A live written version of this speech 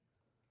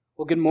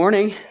Well, good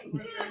morning.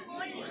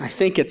 I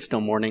think it's still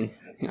morning.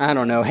 I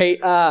don't know. Hey,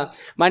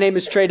 my name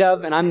is Trey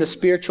Dove, and I'm the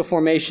spiritual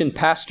formation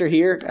pastor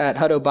here at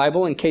Hutto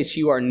Bible. In case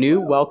you are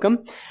new,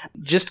 welcome.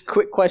 Just a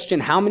quick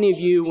question. How many of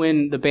you,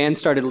 when the band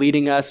started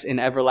leading us in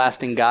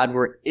Everlasting God,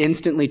 were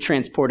instantly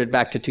transported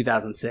back to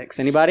 2006?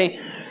 Anybody?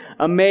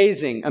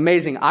 Amazing,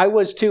 amazing. I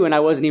was too, and I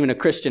wasn't even a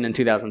Christian in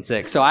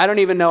 2006. So I don't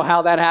even know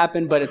how that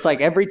happened, but it's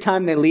like every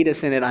time they lead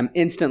us in it, I'm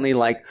instantly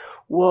like,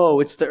 whoa,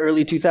 it's the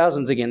early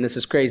 2000s again. This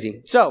is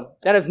crazy. So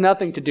that has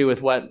nothing to do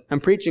with what I'm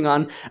preaching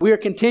on. We are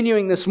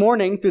continuing this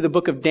morning through the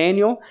book of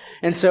Daniel.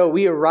 And so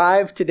we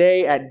arrived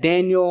today at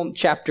Daniel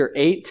chapter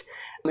 8.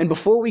 And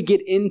before we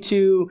get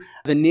into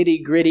the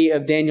nitty-gritty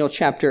of Daniel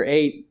chapter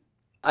 8,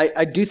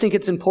 I do think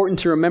it's important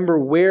to remember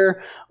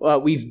where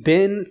we've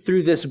been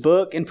through this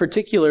book. In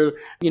particular,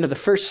 the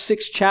first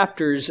 6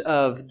 chapters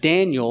of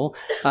Daniel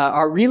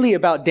are really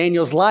about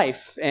Daniel's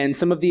life and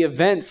some of the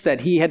events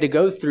that he had to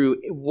go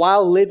through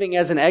while living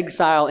as an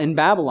exile in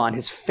Babylon,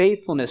 his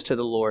faithfulness to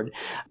the Lord.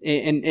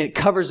 And it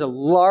covers a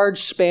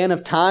large span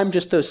of time,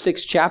 just those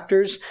 6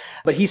 chapters.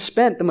 But he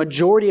spent the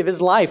majority of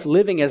his life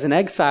living as an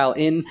exile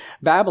in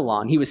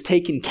Babylon. He was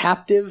taken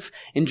captive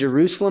in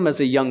Jerusalem as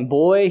a young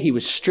boy. He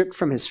was stripped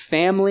from his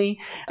family.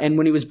 And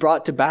when he was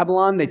brought to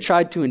Babylon, they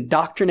tried to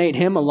indoctrinate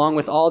him along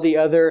with all the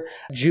other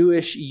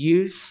Jewish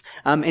youth.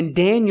 And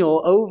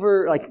Daniel,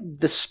 over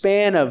the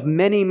span of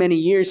many, many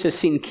years, has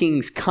seen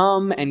kings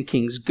come and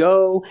kings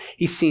go.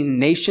 He's seen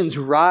nations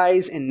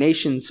rise and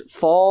nations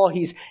fall.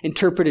 He's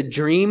interpreted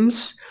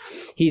dreams.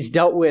 He's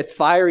dealt with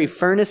fiery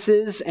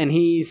furnaces, and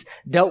he's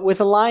dealt with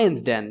a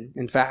lion's den.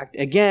 In fact,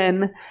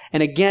 again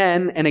and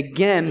again and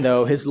again,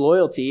 though, his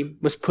loyalty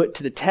was put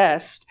to the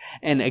test,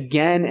 and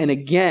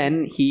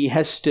again, he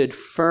has stood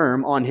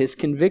firm on his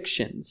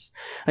convictions.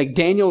 Like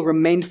Daniel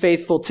remained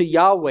faithful to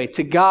Yahweh,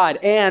 to God,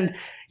 and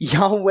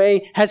Yahweh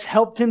has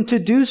helped him to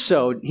do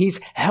so.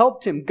 He's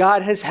helped him.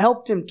 God has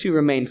helped him to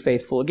remain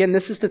faithful. Again,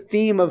 this is the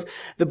theme of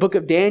the book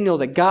of Daniel,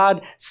 that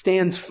God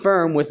stands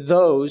firm with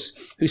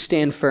those who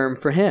stand firm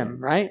for him,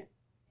 right?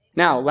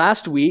 Now,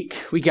 last week,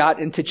 we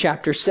got into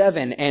chapter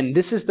 7, and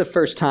this is the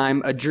first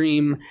time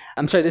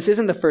this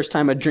isn't the first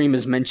time a dream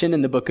is mentioned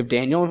in the book of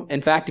Daniel.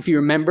 In fact, if you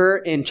remember,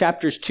 in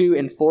chapters 2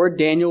 and 4,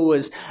 Daniel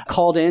was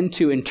called in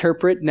to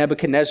interpret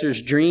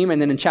Nebuchadnezzar's dream,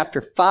 and then in chapter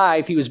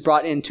 5, he was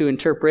brought in to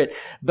interpret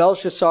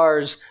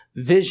Belshazzar's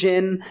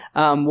vision,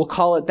 we'll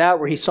call it that,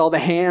 where he saw the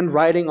hand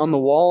writing on the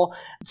wall.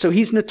 So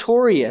he's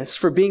notorious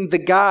for being the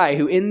guy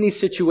who, in these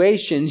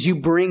situations, you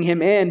bring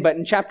him in. But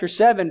in chapter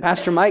 7,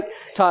 Pastor Mike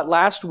taught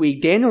last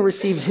week, Daniel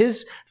receives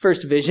his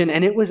first vision,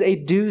 and it was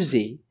a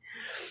doozy,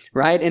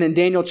 right? And in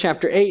Daniel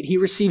chapter 8, he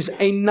receives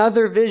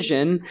another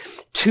vision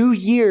 2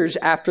 years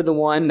after the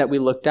one that we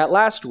looked at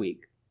last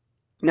week.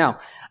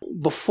 Now,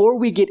 before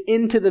we get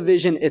into the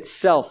vision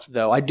itself,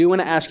 though, I do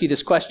want to ask you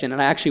this question, and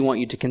I actually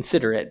want you to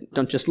consider it.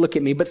 Don't just look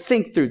at me, but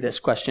think through this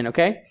question,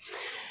 okay?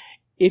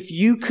 If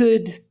you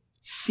could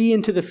see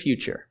into the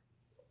future,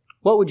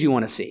 what would you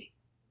want to see?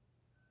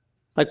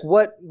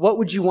 What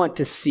would you want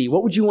to see?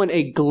 What would you want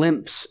a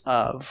glimpse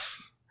of?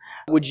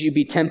 Would you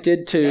be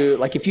tempted to,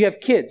 if you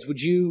have kids,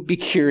 would you be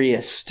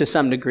curious to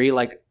some degree,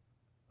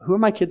 who are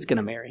my kids going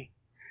to marry?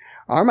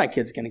 Are my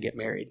kids going to get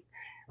married?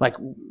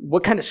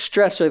 What kind of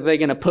stress are they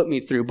going to put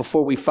me through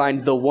before we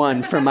find the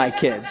one for my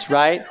kids,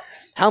 right?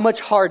 How much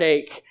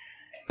heartache,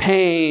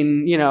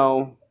 pain,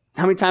 how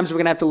many times are we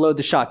going to have to load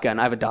the shotgun?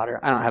 I have a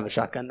daughter. I don't have a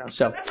shotgun, though.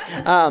 So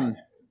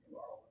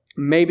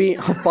maybe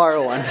I'll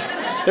borrow one.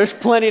 There's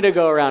plenty to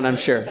go around, I'm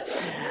sure.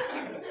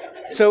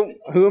 So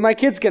who are my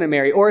kids going to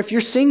marry? Or if you're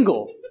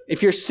single,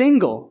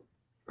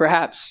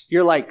 perhaps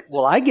you're like,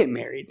 will I get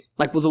married?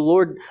 Will the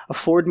Lord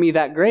afford me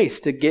that grace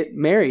to get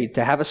married,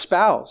 to have a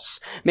spouse?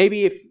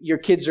 Maybe if your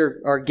kids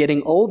are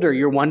getting older,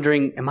 you're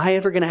wondering, am I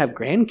ever going to have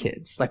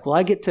grandkids? Will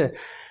I get to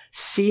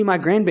see my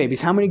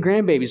grandbabies? How many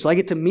grandbabies? Will I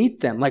get to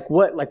meet them?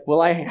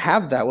 Will I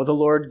have that? Will the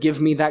Lord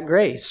give me that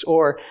grace?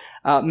 Or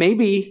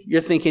maybe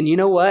you're thinking, you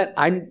know what?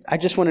 I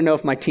just want to know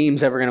if my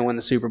team's ever going to win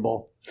the Super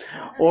Bowl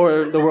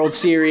or the World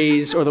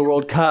Series or the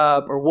World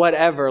Cup or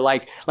whatever.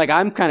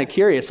 I'm kind of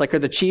curious. Are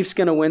the Chiefs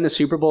going to win the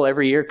Super Bowl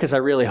every year? Because I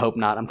really hope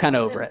not. I'm kind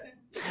of over it.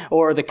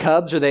 Or the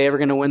Cubs, are they ever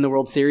going to win the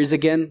World Series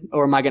again?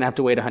 Or am I going to have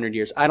to wait 100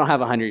 years? I don't have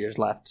 100 years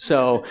left.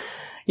 So,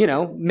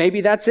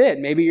 maybe that's it.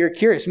 Maybe you're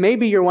curious.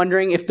 Maybe you're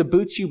wondering if the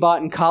boots you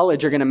bought in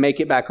college are going to make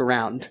it back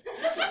around,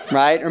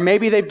 right? Or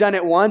maybe they've done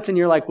it once and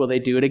you're like, will they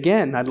do it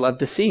again? I'd love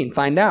to see and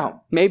find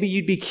out. Maybe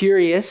you'd be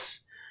curious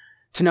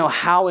to know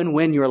how and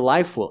when your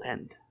life will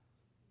end.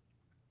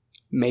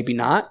 Maybe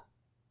not.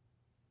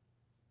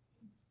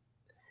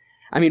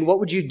 What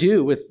would you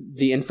do with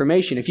the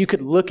information? If you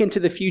could look into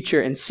the future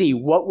and see,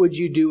 what would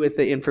you do with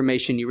the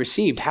information you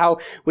received? How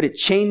would it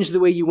change the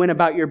way you went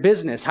about your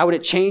business? How would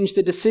it change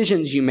the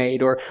decisions you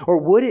made? Or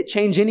would it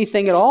change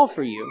anything at all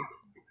for you?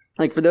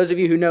 For those of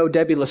you who know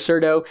Debbie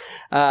Lacerdo,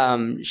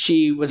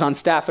 she was on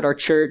staff at our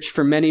church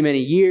for many, many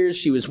years.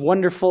 She was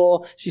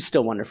wonderful. She's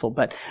still wonderful.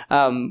 But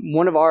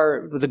one of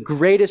the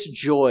greatest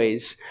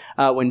joys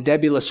when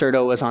Debbie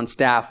Lacerdo was on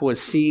staff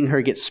was seeing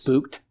her get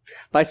spooked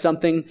by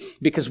something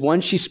because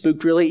one, she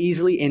spooked really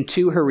easily, and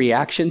two, her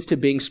reactions to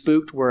being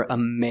spooked were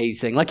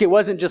amazing. Like, it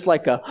wasn't just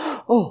like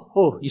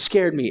oh, you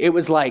scared me. It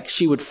was like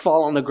she would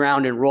fall on the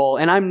ground and roll.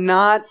 And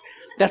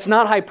that's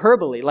not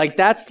hyperbole. Like,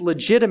 that's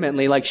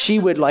legitimately, like, she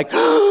would like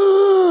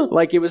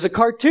like it was a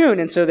cartoon.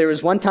 And so there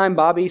was one time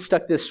Bobby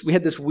we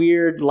had this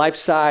weird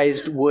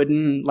life-sized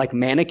wooden like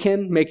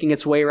mannequin making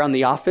its way around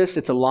the office.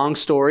 It's a long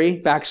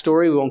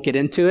backstory. We won't get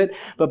into it.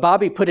 But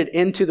Bobby put it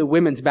into the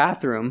women's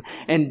bathroom,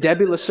 and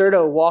Debbie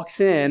Lacerdo walks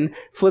in,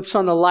 flips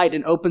on the light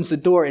and opens the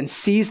door and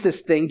sees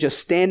this thing just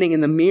standing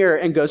in the mirror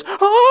and goes,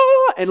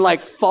 oh, and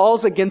like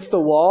falls against the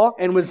wall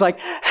and was like,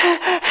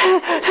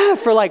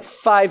 for like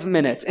 5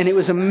 minutes. And it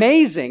was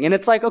amazing. And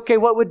it's like, okay,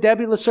 what would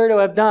Debbie Lacerdo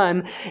have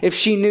done if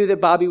she knew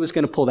that Bobby was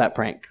going to pull that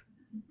prank?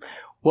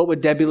 What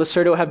would Debbie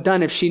Lacerdo have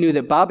done if she knew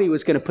that Bobby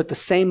was going to put the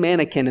same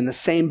mannequin in the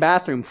same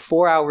bathroom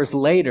 4 hours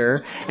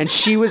later, and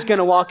she was going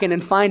to walk in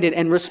and find it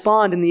and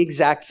respond in the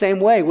exact same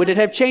way? Would it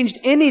have changed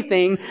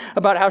anything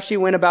about how she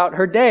went about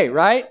her day,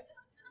 right?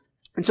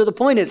 And so the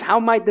point is, how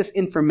might this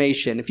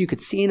information, if you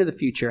could see into the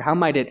future, how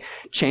might it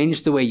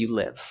change the way you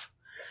live?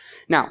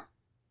 Now,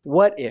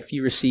 what if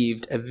you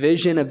received a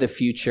vision of the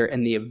future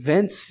and the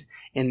events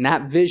in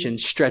that vision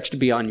stretched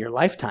beyond your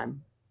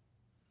lifetime?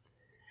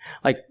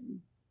 Like,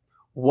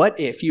 what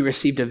if you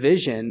received a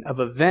vision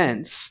of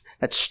events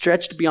that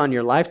stretched beyond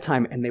your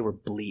lifetime and they were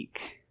bleak?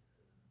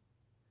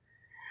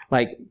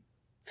 Like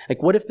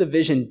what if the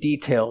vision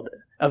detailed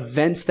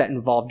events that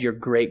involved your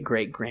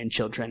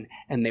great-great-grandchildren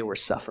and they were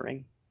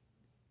suffering?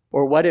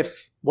 Or what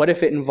if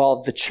it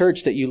involved the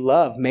church that you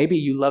love? Maybe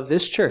you love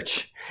this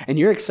church and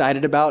you're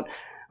excited about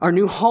our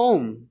new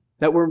home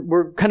that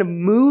we're kind of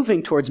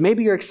moving towards.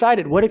 Maybe you're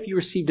excited. What if you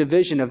received a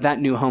vision of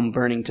that new home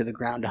burning to the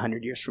ground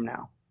 100 years from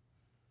now?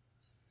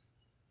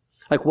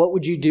 Like, what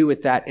would you do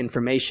with that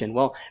information?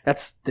 Well,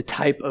 that's the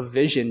type of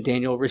vision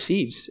Daniel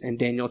receives in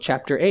Daniel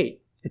chapter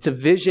 8. It's a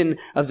vision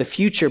of the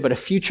future, but a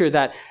future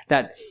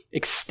that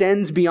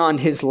extends beyond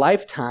his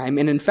lifetime.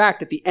 And in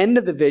fact, at the end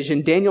of the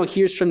vision, Daniel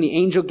hears from the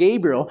angel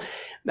Gabriel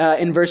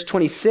in verse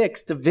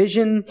 26, the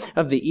vision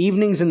of the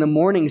evenings and the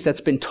mornings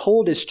that's been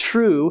told is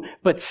true,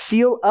 but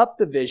seal up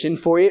the vision,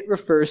 for it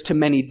refers to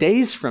many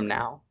days from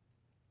now.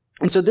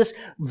 And so this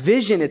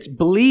vision, it's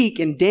bleak,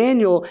 and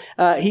Daniel,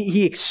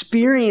 he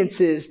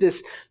experiences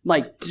this,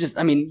 we're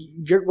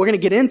going to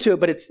get into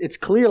it, but it's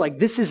clear, like,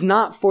 this is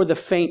not for the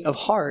faint of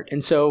heart.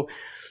 And so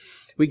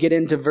we get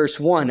into verse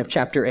 1 of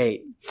chapter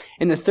 8.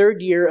 In the 3rd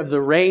year of the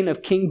reign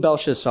of King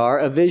Belshazzar,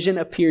 a vision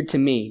appeared to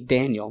me,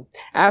 Daniel,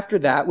 after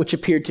that which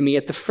appeared to me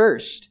at the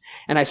first.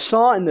 And I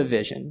saw in the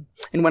vision.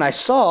 And when I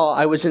saw,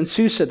 I was in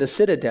Susa, the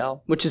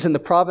citadel, which is in the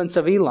province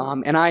of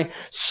Elam. And I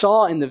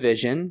saw in the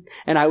vision,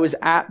 and I was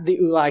at the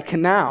Ulai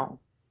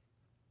Canal.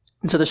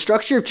 And so the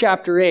structure of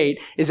chapter 8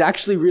 is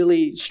actually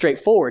really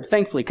straightforward,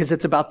 thankfully, because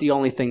it's about the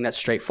only thing that's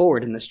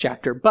straightforward in this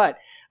chapter. But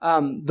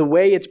the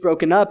way it's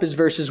broken up is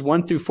verses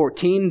 1 through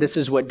 14. This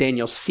is what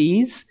Daniel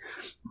sees.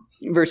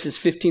 Verses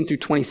 15 through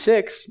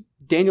 26,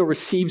 Daniel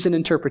receives an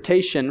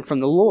interpretation from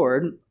the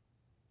Lord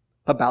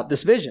about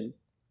this vision.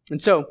 And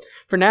so,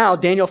 for now,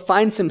 Daniel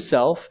finds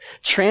himself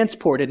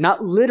transported,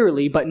 not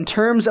literally, but in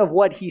terms of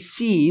what he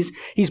sees,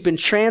 he's been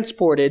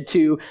transported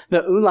to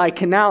the Ulai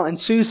Canal in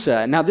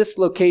Susa. Now, this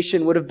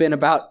location would have been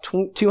about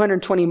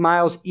 220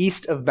 miles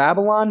east of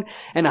Babylon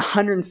and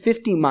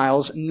 150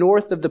 miles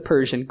north of the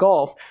Persian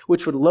Gulf,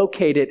 which would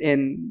locate it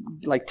in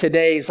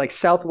today's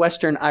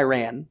southwestern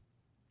Iran.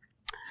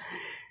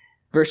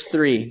 Verse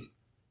 3,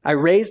 I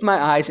raised my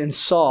eyes and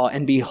saw,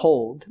 and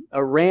behold,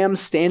 a ram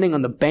standing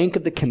on the bank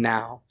of the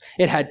canal.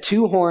 It had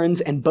 2 horns,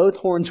 and both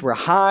horns were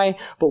high,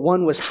 but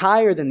one was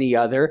higher than the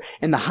other,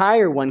 and the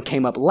higher one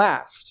came up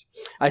last.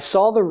 I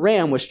saw the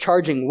ram was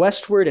charging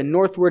westward and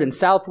northward and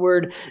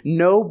southward.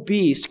 No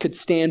beast could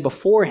stand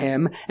before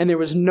him, and there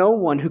was no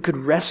one who could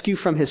rescue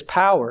from his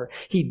power.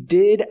 He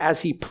did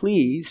as he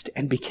pleased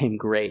and became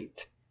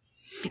great.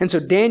 And so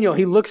Daniel,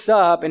 he looks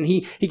up and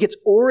he gets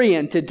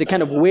oriented to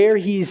kind of where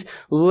he's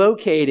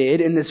located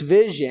in this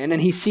vision,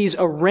 and he sees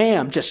a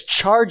ram just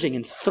charging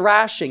and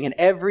thrashing in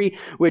every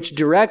which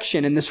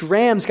direction. And this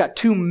ram's got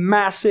 2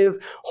 massive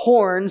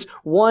horns,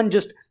 one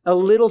just a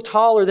little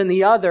taller than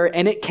the other,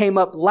 and it came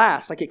up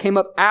last, it came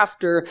up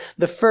after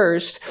the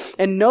first.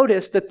 And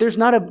notice that there's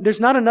not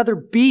another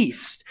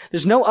beast.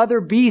 There's no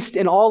other beast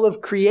in all of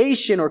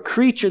creation or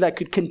creature that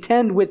could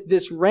contend with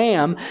this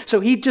ram. So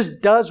he just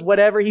does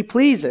whatever he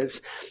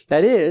pleases.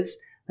 That is,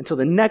 until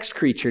the next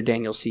creature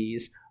Daniel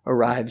sees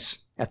arrives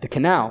at the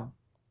canal.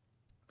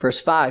 Verse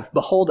 5,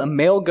 behold, a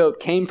male goat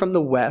came from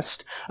the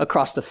west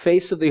across the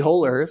face of the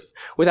whole earth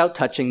without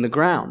touching the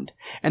ground.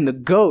 And the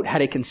goat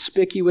had a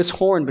conspicuous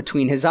horn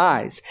between his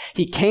eyes.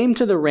 He came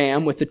to the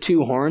ram with the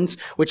 2 horns,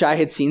 which I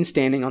had seen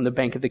standing on the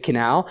bank of the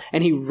canal,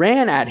 and he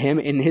ran at him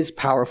in his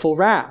powerful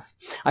wrath.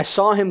 I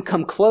saw him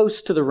come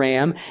close to the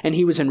ram, and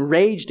he was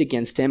enraged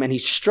against him, and he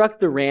struck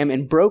the ram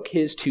and broke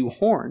his 2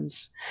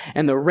 horns.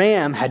 And the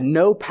ram had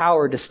no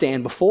power to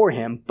stand before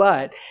him,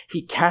 but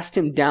he cast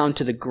him down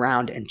to the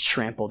ground and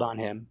trampled on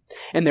him. him,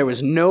 and there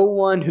was no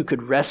one who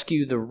could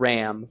rescue the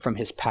ram from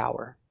his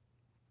power.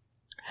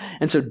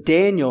 And so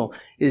Daniel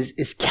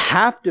is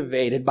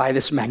captivated by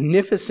this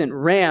magnificent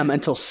ram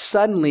until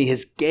suddenly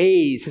his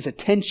gaze, his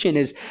attention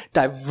is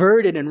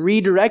diverted and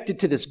redirected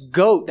to this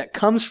goat that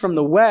comes from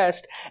the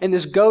west. And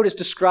this goat is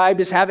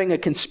described as having a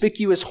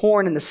conspicuous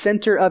horn in the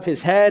center of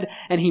his head.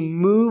 And he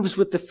moves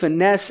with the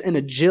finesse and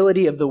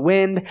agility of the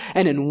wind.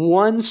 And in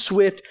one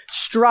swift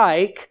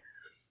strike,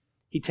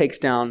 he takes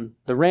down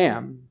the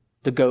ram.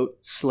 The goat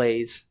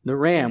slays the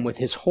ram with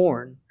his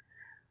horn.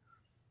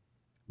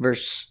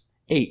 Verse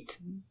 8.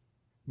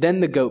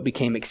 Then the goat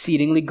became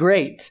exceedingly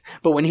great,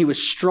 but when he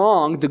was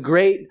strong, the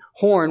great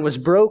horn was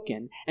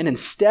broken, and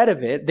instead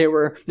of it,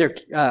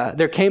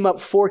 there came up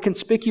 4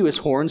 conspicuous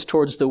horns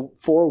towards the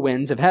 4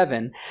 winds of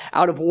heaven.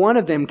 Out of one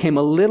of them came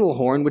a little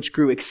horn, which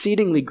grew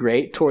exceedingly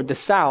great toward the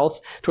south,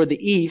 toward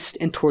the east,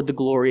 and toward the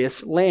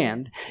glorious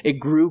land. It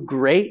grew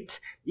great,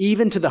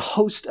 even to the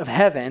host of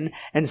heaven,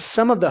 and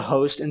some of the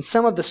host and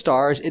some of the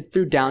stars it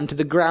threw down to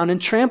the ground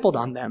and trampled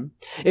on them.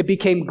 It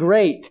became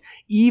great,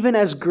 even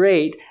as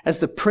great as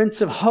the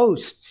Prince of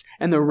Hosts,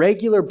 and the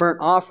regular burnt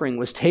offering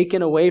was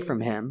taken away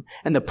from him,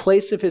 and the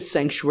place of his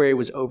sanctuary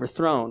was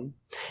overthrown.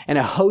 And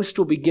a host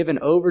will be given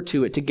over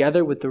to it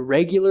together with the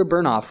regular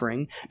burnt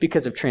offering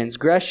because of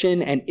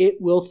transgression, and it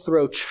will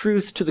throw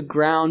truth to the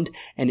ground,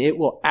 and it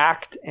will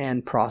act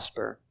and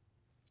prosper.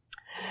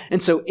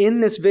 And so in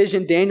this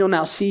vision, Daniel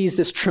now sees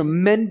this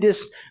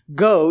tremendous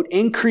goat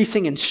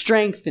increasing in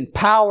strength and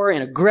power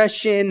and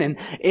aggression and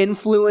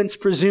influence,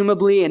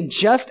 presumably. And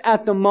just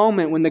at the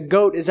moment when the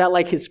goat is at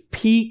like his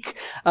peak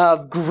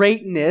of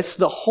greatness,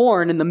 the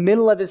horn in the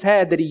middle of his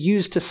head that he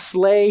used to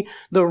slay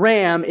the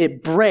ram,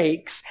 it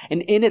breaks,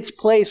 and in its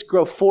place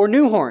grow 4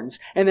 new horns.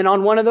 And then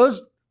on one of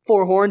those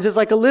 4 horns is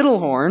like a little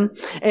horn.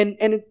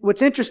 And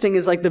what's interesting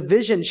is like the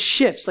vision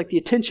shifts, like the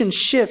attention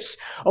shifts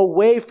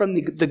away from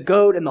the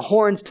goat and the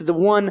horns to the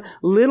one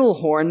little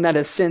horn that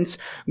has since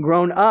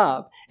grown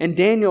up. And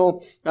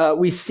Daniel,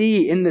 we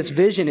see in this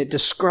vision, it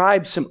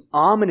describes some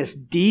ominous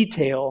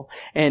detail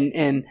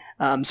and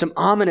some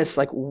ominous,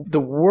 like the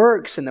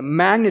works and the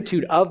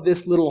magnitude of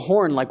this little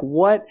horn, like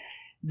what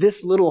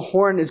this little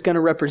horn is going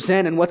to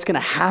represent and what's going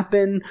to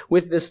happen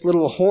with this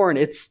little horn.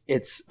 It's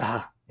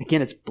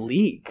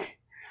bleak.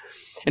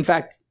 In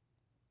fact,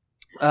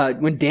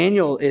 when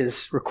Daniel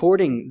is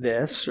recording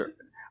this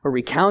or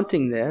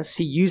recounting this,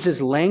 he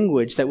uses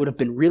language that would have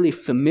been really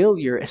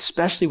familiar,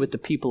 especially with the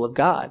people of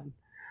God,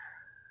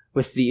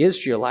 with the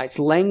Israelites,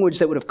 language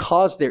that would have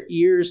caused their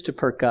ears to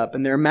perk up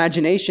and their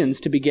imaginations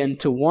to begin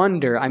to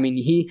wonder. I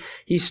mean,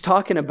 he's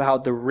talking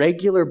about the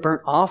regular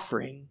burnt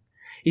offering.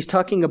 He's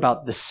talking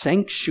about the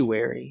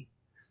sanctuary.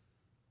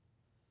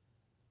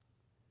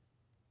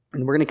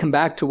 And we're going to come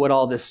back to what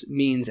all this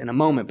means in a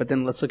moment, but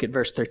then let's look at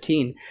verse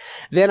 13.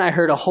 Then I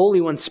heard a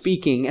holy one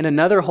speaking, and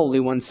another holy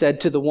one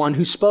said to the one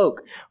who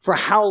spoke, "For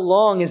how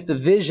long is the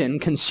vision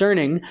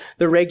concerning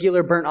the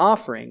regular burnt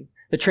offering,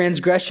 the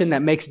transgression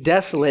that makes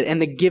desolate, and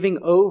the giving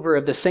over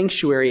of the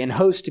sanctuary and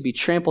host to be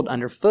trampled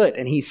underfoot?"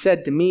 And he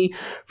said to me,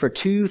 "For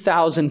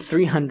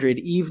 2,300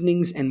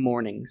 evenings and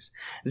mornings,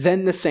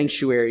 then the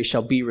sanctuary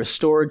shall be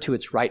restored to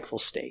its rightful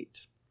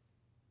state."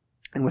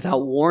 And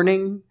without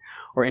warning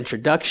or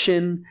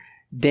introduction,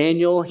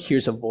 Daniel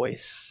hears a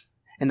voice.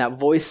 And that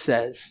voice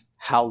says,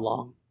 "How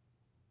long?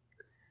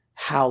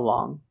 How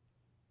long?"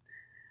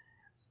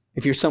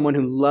 If you're someone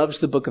who loves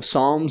the book of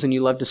Psalms and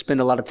you love to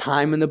spend a lot of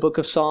time in the book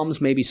of Psalms,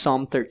 maybe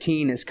Psalm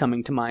 13 is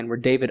coming to mind, where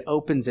David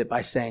opens it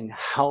by saying,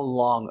 "How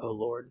long, O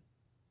Lord?"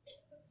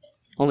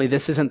 Only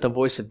this isn't the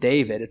voice of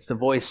David. It's the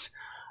voice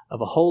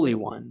of a holy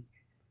one,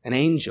 an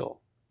angel.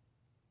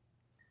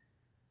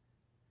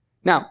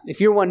 Now, if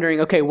you're wondering,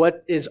 okay,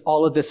 what is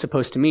all of this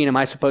supposed to mean? Am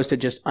I supposed to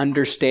just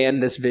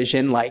understand this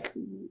vision like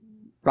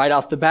right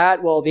off the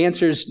bat? Well, the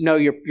answer is no,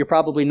 you're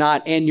probably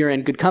not, and you're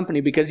in good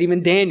company, because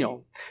even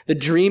Daniel, the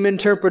dream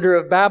interpreter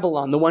of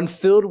Babylon, the one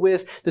filled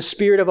with the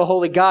Spirit of a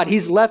holy God,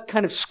 he's left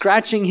kind of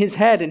scratching his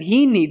head, and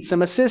he needs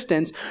some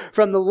assistance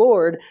from the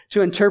Lord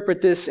to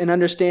interpret this and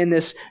understand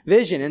this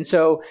vision. And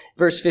so,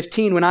 verse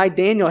 15, when I,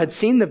 Daniel, had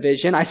seen the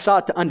vision, I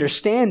sought to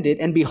understand it,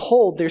 and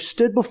behold, there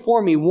stood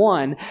before me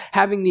one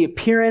having the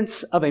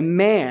appearance of a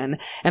man,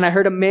 and I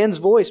heard a man's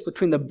voice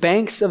between the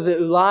banks of the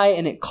Ulai,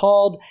 and it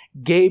called,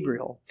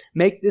 "Gabriel,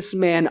 make this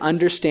man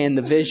understand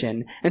the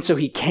vision." And so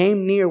he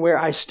came near where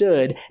I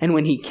stood, and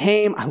when he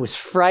came, I was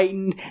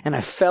frightened, and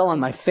I fell on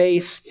my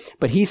face.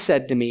 But he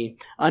said to me,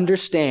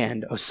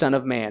 "Understand, O Son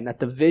of Man, that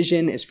the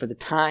vision is for the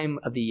time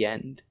of the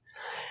end."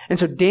 And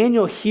so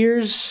Daniel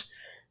hears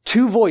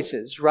 2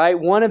 voices, right?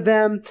 One of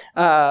them,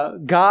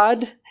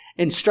 God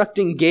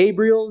instructing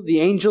Gabriel,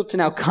 the angel, to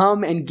now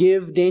come and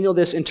give Daniel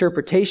this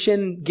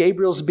interpretation.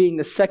 Gabriel's being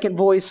the second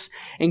voice,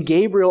 and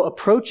Gabriel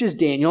approaches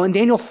Daniel, and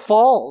Daniel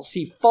falls.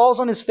 He falls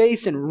on his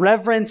face in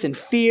reverence and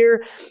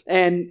fear,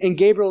 and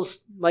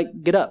Gabriel's like,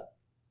 "Get up.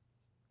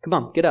 Come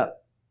on, get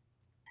up."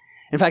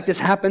 In fact, this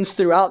happens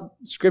throughout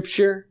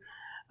Scripture.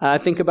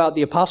 Think about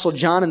the Apostle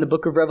John in the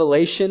book of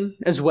Revelation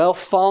as well,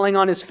 falling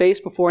on his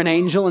face before an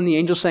angel, and the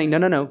angel saying,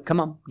 no, come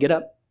on, get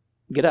up.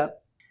 get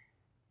up.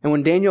 And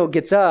when Daniel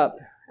gets up,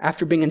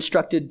 after being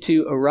instructed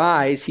to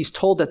arise, he's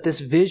told that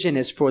this vision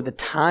is for the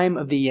time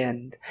of the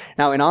end.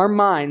 Now, in our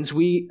minds,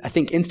 we, I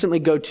think, instantly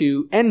go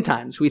to end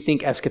times. We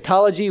think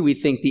eschatology. We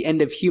think the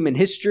end of human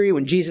history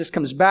when Jesus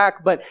comes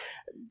back. But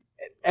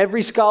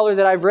every scholar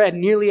that I've read,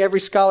 nearly every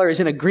scholar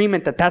is in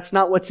agreement that that's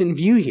not what's in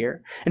view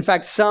here. In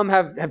fact, some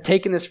have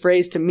taken this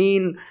phrase to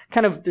mean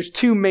there's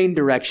two main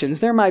directions.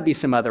 There might be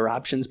some other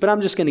options, but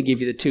I'm just going to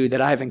give you the two that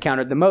I've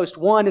encountered the most.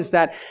 One is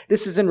that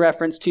this is in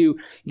reference to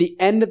the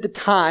end of the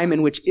time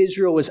in which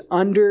Israel was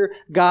under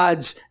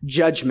God's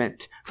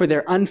judgment for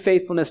their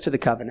unfaithfulness to the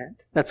covenant.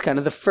 That's kind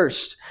of the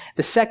first.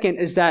 The second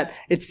is that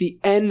it's the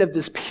end of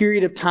this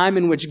period of time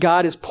in which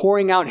God is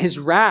pouring out his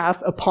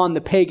wrath upon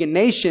the pagan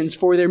nations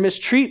for their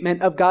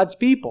mistreatment of God's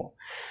people.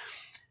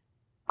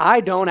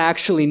 I don't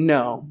actually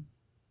know.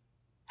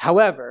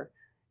 However,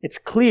 it's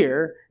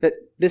clear that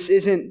this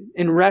isn't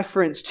in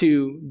reference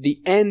to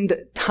the end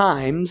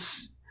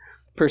times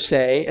per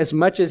se, as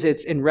much as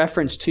it's in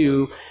reference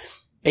to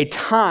a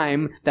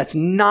time that's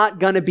not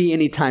going to be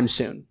anytime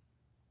soon.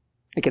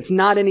 Like, it's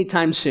not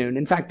anytime soon.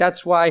 In fact,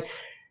 that's why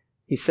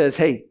he says,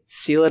 hey,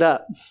 seal it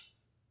up.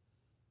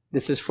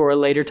 This is for a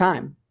later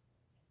time.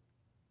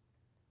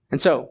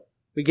 And so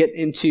we get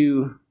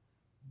into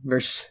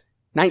verse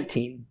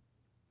 19.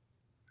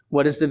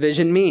 What does the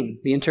vision mean?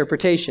 The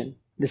interpretation.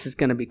 This is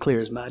going to be clear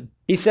as mud.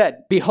 He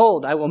said,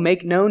 behold, I will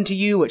make known to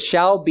you what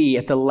shall be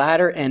at the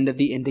latter end of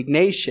the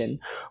indignation,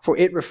 for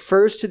it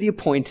refers to the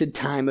appointed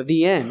time of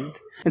the end.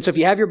 And so if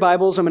you have your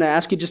Bibles, I'm going to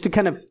ask you just to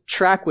kind of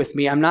track with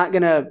me. I'm not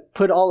going to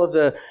put all of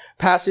the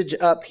passage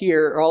up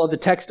here or all of the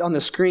text on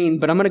the screen,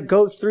 but I'm going to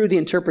go through the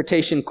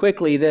interpretation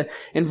quickly.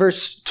 In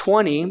verse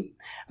 20,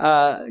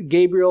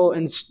 Gabriel,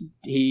 and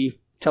he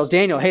tells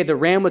Daniel, hey, the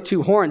ram with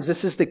two horns,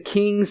 this is the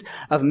kings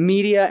of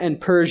Media and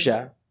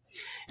Persia.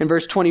 In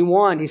verse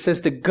 21, he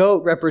says the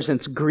goat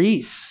represents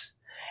Greece.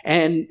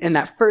 And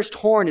that first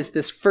horn is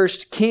this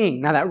first king.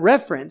 Now that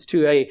reference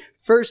to a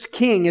first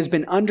king has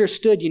been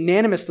understood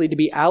unanimously to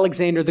be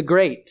Alexander the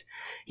Great.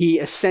 He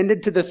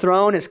ascended to the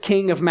throne as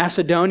king of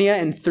Macedonia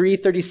in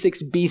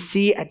 336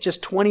 BC at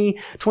just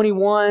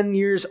 21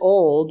 years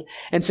old.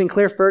 And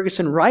Sinclair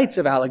Ferguson writes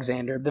of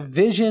Alexander, the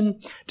vision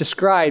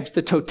describes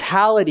the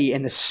totality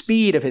and the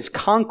speed of his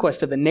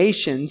conquest of the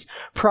nations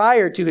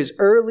prior to his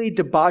early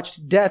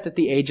debauched death at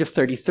the age of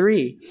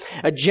 33.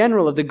 A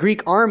general of the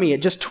Greek army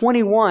at just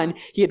 21,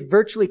 he had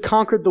virtually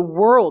conquered the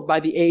world by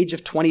the age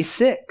of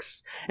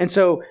 26. And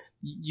so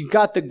you've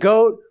got the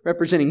goat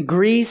representing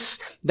Greece,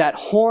 that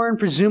horn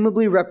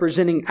presumably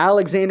representing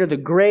Alexander the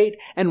Great,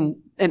 and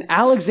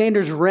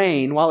Alexander's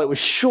reign, while it was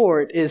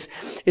short, is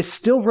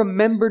still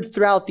remembered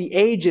throughout the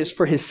ages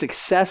for his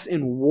success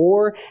in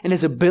war and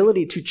his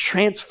ability to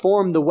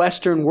transform the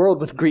Western world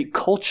with Greek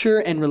culture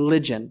and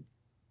religion.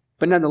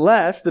 But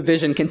nonetheless, the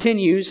vision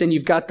continues, and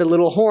you've got the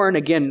little horn,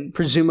 again,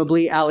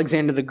 presumably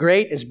Alexander the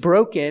Great, is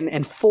broken,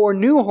 and 4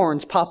 new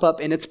horns pop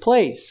up in its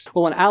place.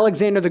 Well, when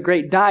Alexander the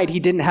Great died, he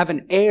didn't have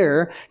an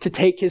heir to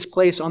take his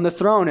place on the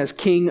throne as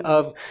king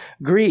of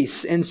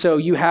Greece. And so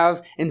you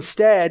have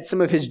instead some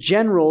of his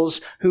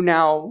generals who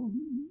now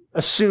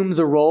assume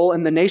the role,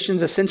 and the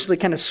nations essentially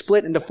kind of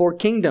split into 4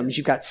 kingdoms.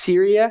 You've got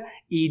Syria,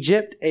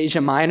 Egypt,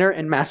 Asia Minor,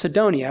 and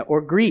Macedonia,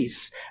 or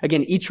Greece.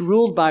 Again, each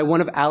ruled by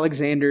one of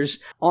Alexander's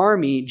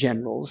army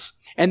generals.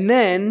 And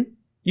then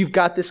you've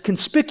got this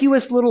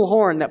conspicuous little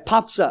horn that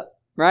pops up,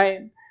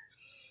 right?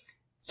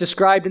 It's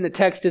described in the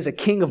text as a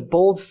king of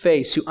bold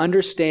face who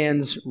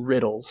understands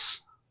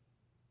riddles.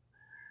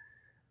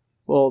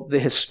 Well, the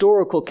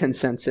historical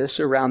consensus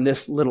around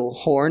this little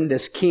horn,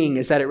 this king,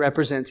 is that it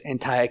represents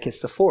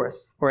Antiochus IV,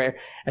 or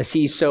as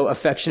he so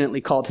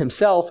affectionately called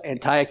himself,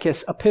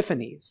 Antiochus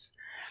Epiphanes.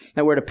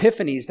 That word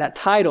Epiphanes, that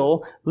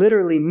title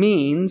literally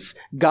means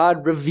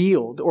God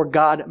revealed or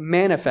God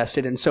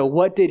manifested. And so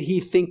what did he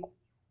think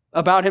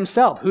about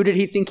himself? Who did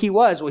he think he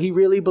was? Well, he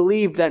really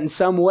believed that in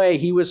some way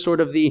he was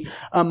sort of the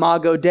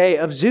imago Dei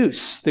of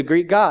Zeus, the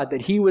Greek god,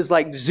 that he was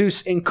like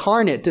Zeus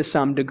incarnate to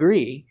some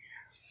degree.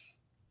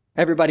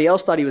 Everybody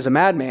else thought he was a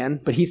madman,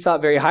 but he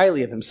thought very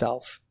highly of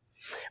himself.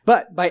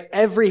 But by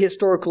every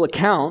historical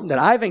account that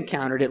I've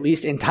encountered, at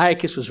least,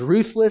 Antiochus was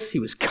ruthless, he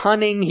was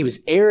cunning, he was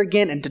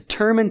arrogant, and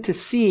determined to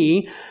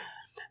see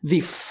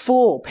the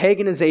full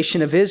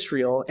paganization of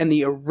Israel and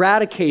the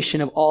eradication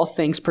of all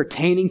things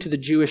pertaining to the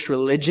Jewish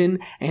religion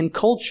and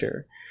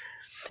culture.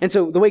 And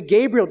so the way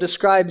Gabriel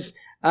describes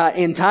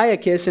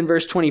Antiochus in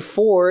verse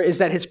 24 is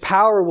that his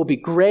power will be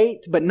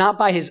great, but not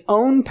by his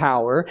own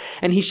power,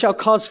 and he shall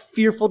cause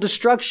fearful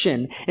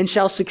destruction, and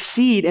shall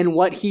succeed in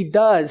what he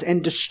does,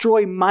 and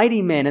destroy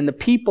mighty men and the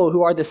people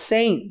who are the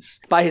saints.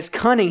 By his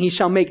cunning he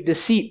shall make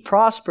deceit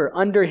prosper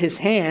under his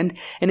hand,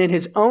 and in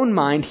his own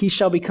mind he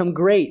shall become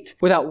great.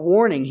 Without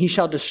warning he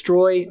shall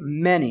destroy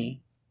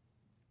many,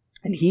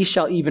 and he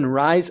shall even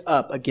rise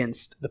up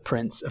against the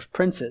prince of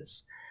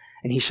princes,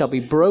 and he shall be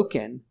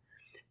broken,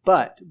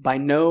 but by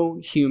no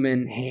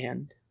human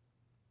hand.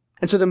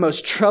 And so the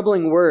most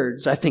troubling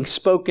words, I think,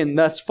 spoken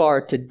thus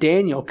far to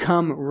Daniel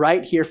come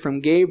right here from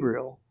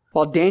Gabriel.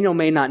 While Daniel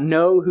may not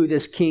know who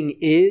this king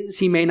is,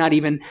 he may not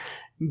even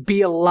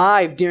be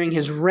alive during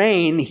his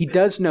reign, he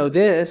does know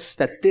this,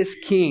 that this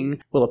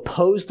king will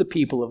oppose the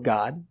people of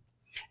God,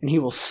 and he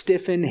will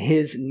stiffen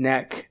his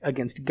neck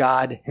against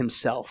God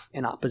himself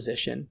in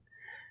opposition,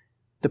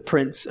 the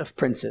Prince of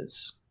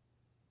Princes.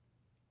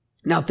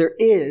 Now, if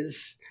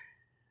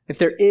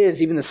there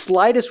is even the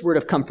slightest word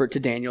of comfort to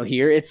Daniel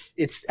here, it's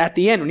at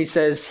the end when he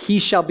says, he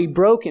shall be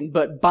broken,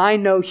 but by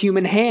no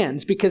human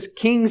hands, because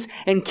kings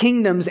and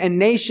kingdoms and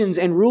nations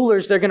and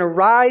rulers, they're going to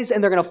rise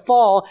and they're going to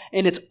fall,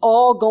 and it's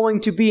all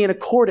going to be in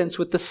accordance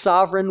with the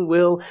sovereign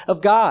will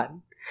of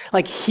God.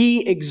 Like,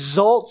 he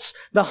exalts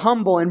the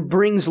humble and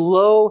brings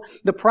low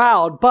the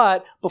proud,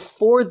 but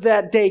before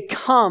that day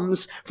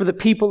comes for the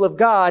people of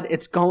God,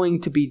 it's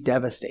going to be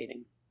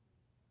devastating.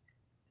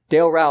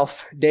 Dale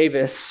Ralph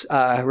Davis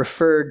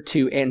referred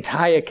to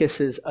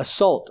Antiochus's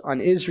assault on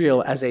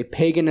Israel as a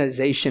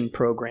paganization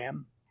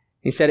program.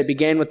 He said it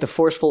began with the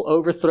forceful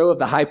overthrow of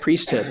the high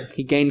priesthood.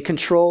 He gained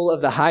control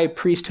of the high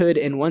priesthood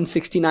in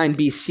 169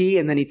 BC,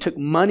 and then he took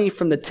money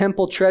from the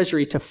temple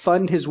treasury to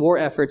fund his war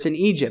efforts in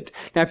Egypt.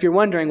 Now, if you're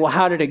wondering, well,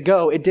 how did it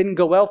go? It didn't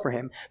go well for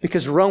him,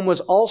 because Rome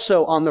was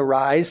also on the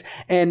rise,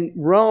 and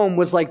Rome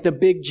was like the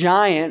big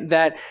giant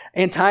that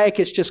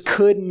Antiochus just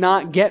could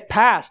not get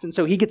past. And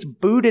so he gets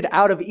booted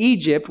out of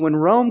Egypt when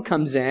Rome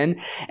comes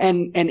in,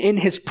 and in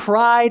his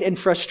pride and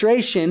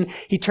frustration,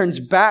 he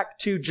turns back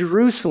to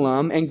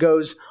Jerusalem and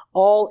goes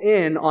all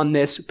in on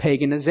this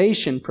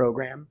paganization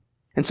program.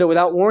 And so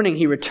without warning,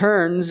 he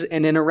returns,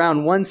 and in around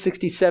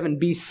 167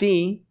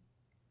 BC,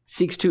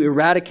 seeks to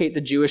eradicate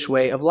the Jewish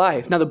way of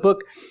life. Now, the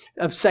book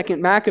of 2nd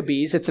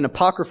Maccabees, it's an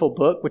apocryphal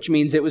book, which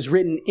means it was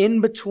written in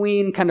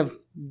between kind of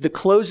the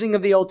closing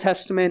of the Old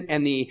Testament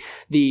and the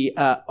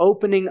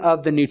opening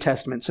of the New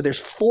Testament. So there's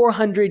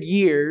 400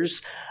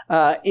 years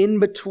in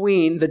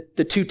between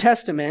the two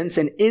testaments,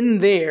 and in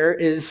there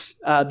is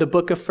the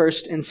book of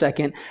 1st and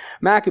 2nd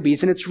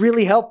Maccabees, and it's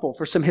really helpful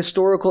for some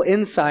historical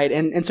insight,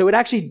 and so it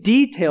actually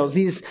details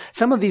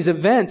some of these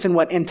events and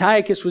what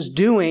Antiochus was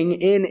doing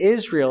in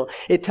Israel.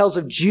 It tells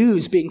of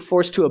Jews being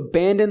forced to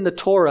abandon the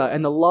Torah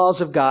and the laws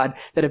of God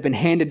that have been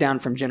handed down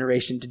from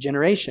generation to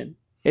generation.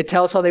 It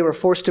tells how they were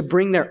forced to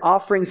bring their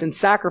offerings and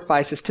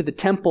sacrifices to the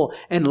temple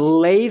and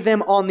lay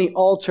them on the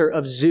altar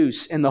of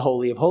Zeus in the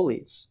Holy of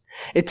Holies.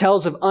 It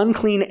tells of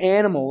unclean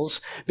animals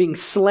being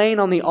slain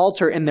on the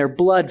altar and their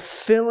blood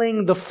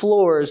filling the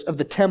floors of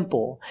the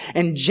temple,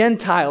 and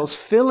Gentiles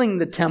filling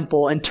the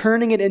temple and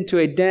turning it into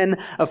a den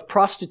of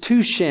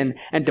prostitution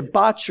and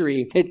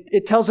debauchery.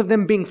 It tells of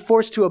them being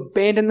forced to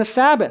abandon the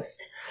Sabbath,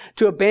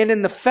 to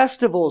abandon the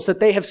festivals that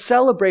they have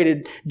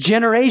celebrated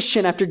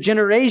generation after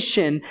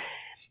generation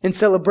in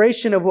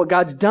celebration of what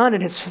God's done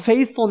and his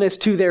faithfulness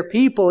to their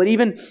people, and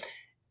even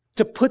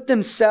to put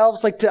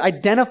themselves, to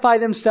identify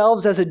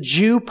themselves as a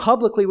Jew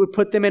publicly would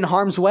put them in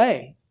harm's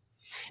way.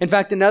 In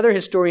fact, another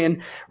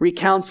historian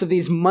recounts of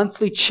these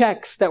monthly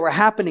checks that were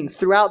happening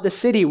throughout the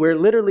city, where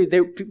literally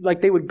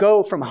they would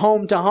go from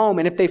home to home,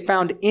 and if they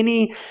found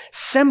any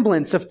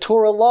semblance of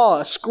Torah law,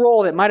 a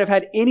scroll that might have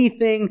had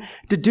anything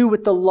to do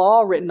with the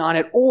law written on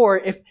it, or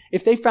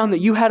if they found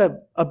that you had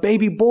a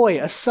baby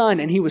boy, a son,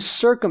 and he was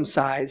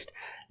circumcised,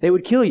 they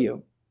would kill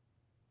you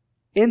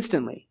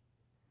instantly.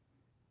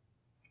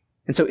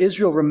 And so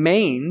Israel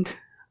remained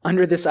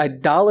under this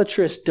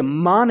idolatrous,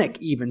 demonic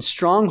even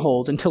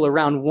stronghold until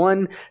around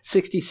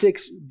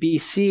 166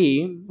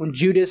 BC, when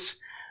Judas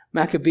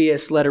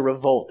Maccabeus led a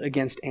revolt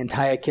against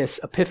Antiochus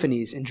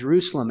Epiphanes in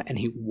Jerusalem, and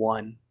he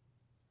won.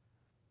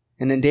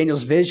 And in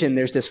Daniel's vision,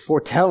 there's this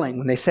foretelling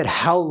when they said,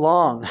 how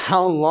long?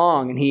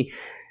 And he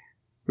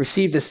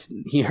received this,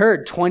 he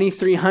heard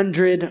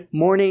 2,300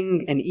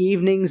 morning and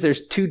evenings.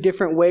 There's two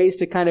different ways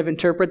to kind of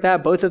interpret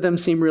that. Both of them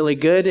seem really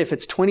good. If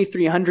it's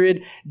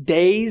 2,300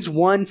 days,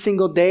 one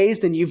single days,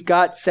 then you've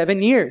got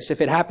 7 years. If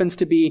it happens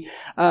to be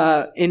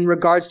in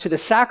regards to the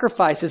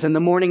sacrifices in the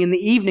morning and the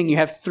evening, you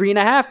have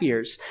 3.5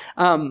 years.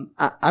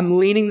 I'm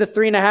leaning the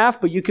 3.5,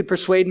 but you could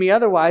persuade me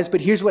otherwise.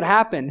 But here's what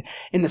happened.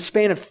 In the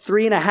span of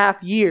 3.5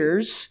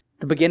 years,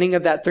 the beginning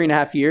of that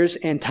 3.5 years,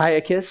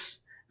 Antiochus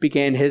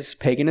began his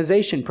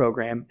paganization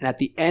program. And at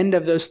the end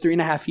of those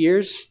 3.5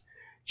 years,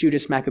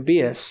 Judas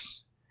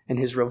Maccabeus and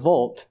his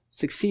revolt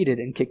succeeded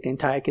and kicked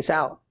Antiochus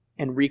out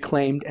and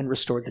reclaimed and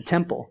restored the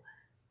temple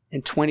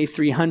and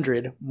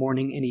 2,300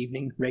 morning and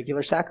evening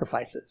regular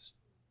sacrifices.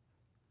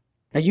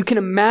 Now you can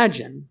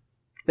imagine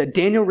that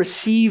Daniel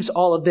receives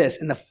all of this,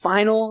 and the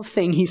final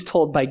thing he's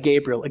told by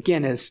Gabriel,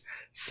 again, is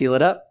seal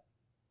it up.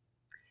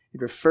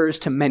 It refers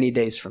to many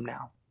days from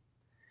now.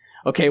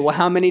 Okay, well,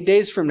 how many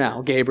days from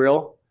now,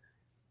 Gabriel?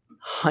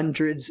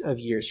 Hundreds of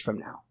years from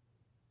now.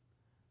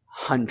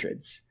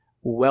 Hundreds.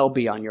 Well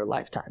beyond your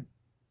lifetime.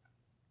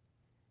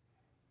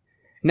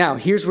 Now,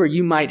 here's where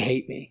you might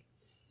hate me.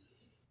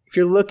 If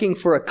you're looking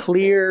for a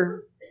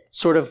clear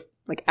sort of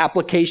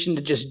application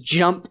to just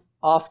jump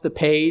off the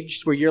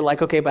page where you're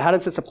like, okay, but how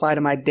does this apply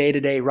to my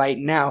day-to-day right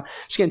now? I'm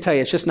just going to tell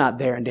you, it's just not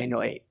there in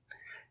Daniel 8.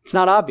 It's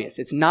not obvious.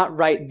 It's not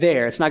right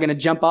there. It's not going to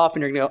jump off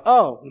and you're going to go,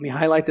 oh, let me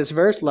highlight this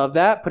verse, love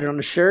that, put it on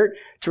a shirt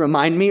to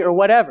remind me or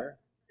whatever.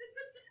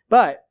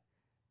 But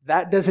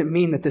that doesn't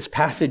mean that this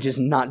passage is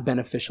not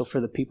beneficial for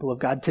the people of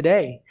God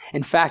today.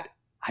 In fact,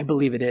 I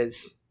believe it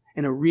is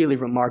in a really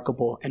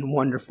remarkable and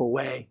wonderful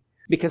way.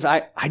 Because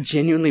I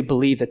genuinely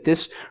believe that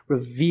this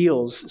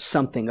reveals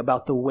something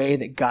about the way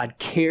that God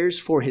cares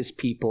for his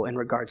people in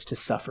regards to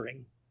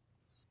suffering.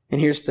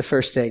 And here's the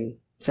first thing.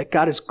 It's that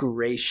God is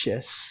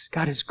gracious.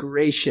 God is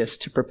gracious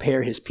to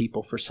prepare his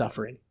people for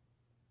suffering.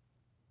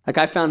 Like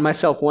I found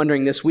myself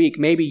wondering this week,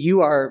 maybe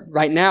you are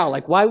right now,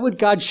 like why would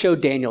God show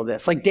Daniel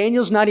this? Like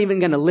Daniel's not even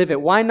going to live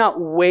it. Why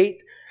not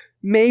wait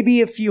maybe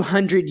a few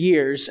hundred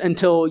years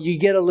until you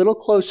get a little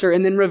closer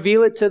and then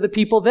reveal it to the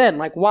people then?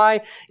 Like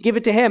why give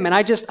it to him? And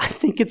I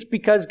think it's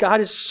because God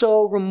is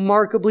so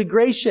remarkably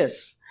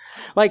gracious.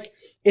 Like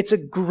it's a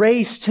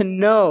grace to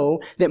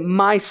know that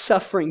my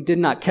suffering did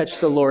not catch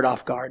the Lord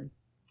off guard.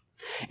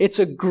 It's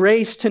a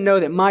grace to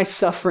know that my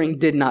suffering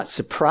did not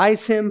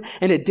surprise him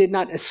and it did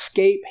not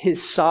escape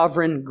his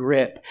sovereign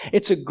grip.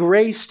 It's a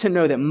grace to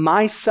know that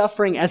my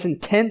suffering, as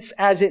intense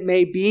as it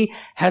may be,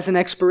 has an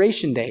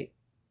expiration date.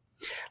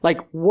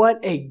 Like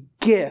what a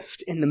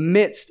gift in the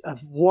midst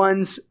of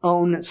one's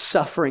own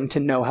suffering to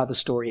know how the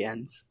story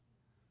ends.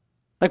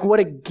 Like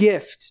what a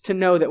gift to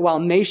know that while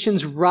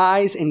nations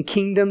rise and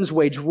kingdoms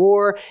wage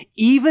war,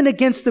 even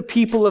against the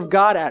people of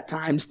God at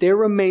times, there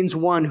remains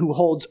one who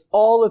holds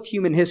all of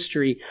human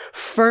history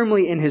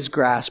firmly in his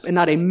grasp, and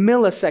not a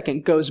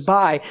millisecond goes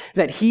by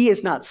that he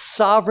is not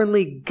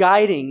sovereignly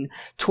guiding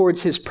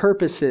towards his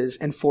purposes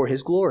and for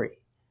his glory.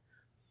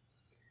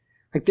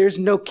 Like there's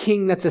no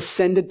king that's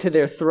ascended to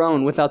their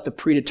throne without the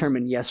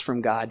predetermined yes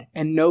from God,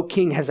 and no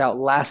king has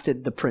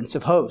outlasted the Prince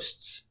of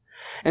Hosts.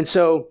 And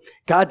so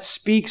God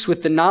speaks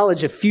with the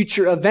knowledge of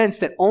future events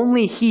that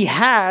only he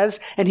has,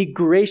 and he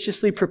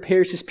graciously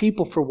prepares his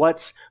people for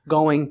what's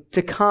going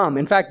to come.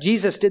 In fact,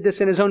 Jesus did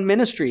this in his own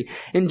ministry.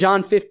 In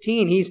John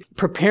 15, he's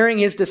preparing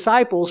his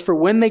disciples for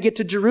when they get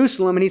to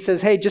Jerusalem, and he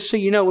says, hey, just so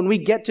you know, when we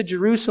get to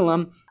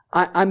Jerusalem,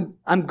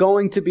 I'm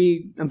going to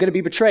be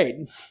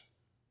betrayed.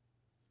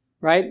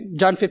 Right?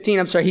 John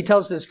 15, he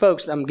tells his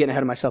folks, I'm getting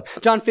ahead of myself.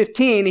 John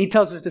 15, he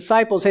tells his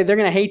disciples, hey, they're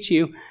going to hate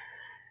you.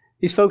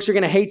 These folks are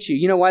going to hate you.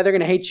 You know why they're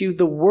going to hate you?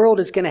 The world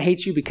is going to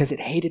hate you because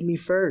it hated me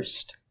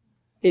first.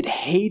 It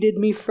hated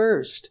me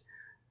first.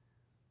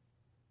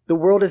 The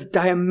world is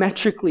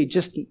diametrically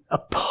just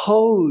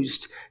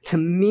opposed to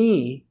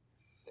me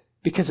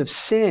because of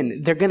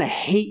sin. They're going to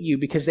hate you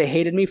because they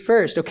hated me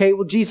first. Okay,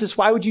 well, Jesus,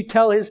 why would you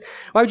tell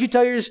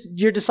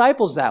your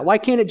disciples that? Why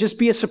can't it just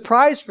be a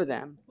surprise for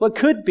them? Well, it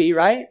could be,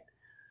 right?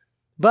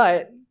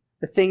 But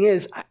the thing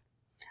is,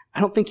 I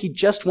don't think he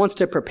just wants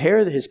to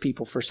prepare his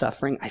people for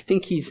suffering. I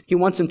think he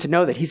wants them to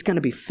know that he's going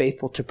to be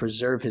faithful to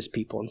preserve his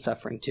people in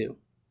suffering too.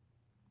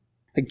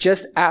 Like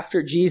just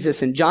after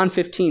Jesus in John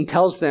 15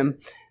 tells them,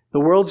 the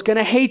world's going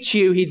to hate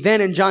you, he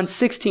then in John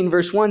 16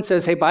 verse 1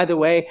 says, hey, by the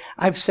way,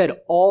 I've said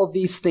all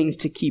these things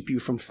to keep you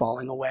from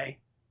falling away.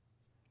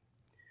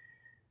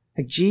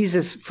 Like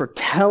Jesus'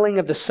 foretelling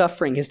of the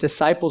suffering his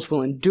disciples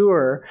will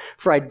endure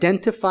for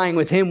identifying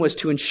with him was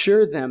to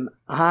ensure them,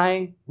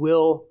 I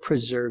will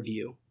preserve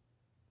you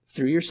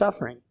through your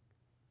suffering.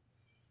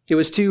 It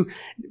was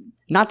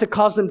not to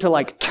cause them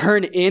to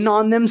turn in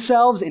on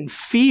themselves in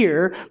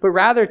fear, but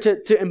rather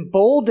to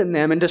embolden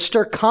them and to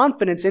stir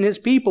confidence in his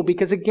people.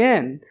 Because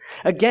again,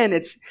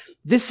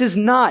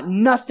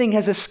 nothing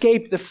has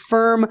escaped the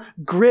firm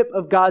grip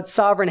of God's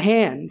sovereign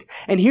hand.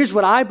 And here's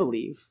what I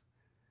believe,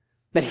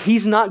 that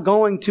he's not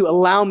going to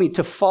allow me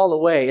to fall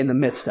away in the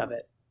midst of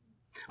it.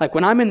 Like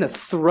when I'm in the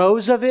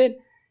throes of it,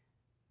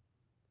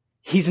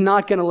 he's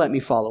not going to let me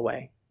fall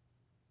away.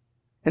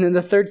 And then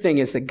the third thing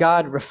is that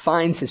God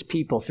refines his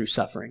people through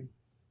suffering.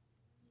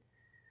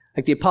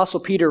 Like the Apostle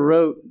Peter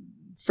wrote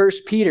 1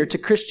 Peter to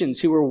Christians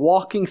who were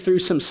walking through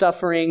some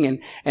suffering,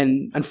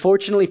 and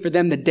unfortunately for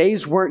them, the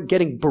days weren't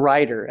getting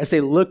brighter. As they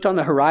looked on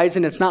the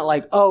horizon, it's not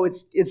like, oh,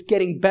 it's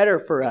getting better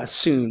for us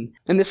soon.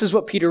 And this is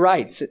what Peter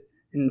writes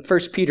in 1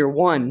 Peter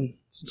 1,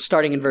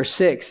 starting in verse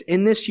 6.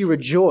 In this you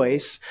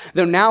rejoice,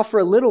 though now for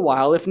a little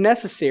while, if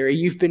necessary,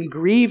 you've been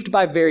grieved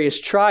by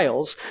various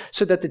trials,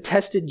 so that the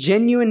tested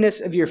genuineness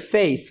of your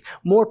faith,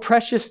 more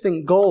precious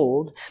than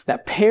gold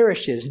that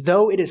perishes,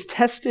 though it is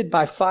tested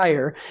by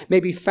fire, may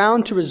be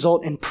found to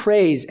result in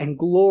praise and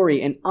glory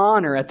and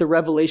honor at the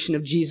revelation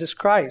of Jesus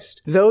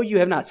Christ. Though you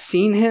have not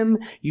seen him,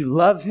 you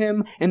love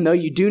him, and though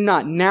you do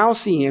not now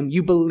see him,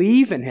 you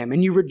believe in him,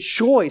 and you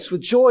rejoice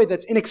with joy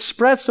that's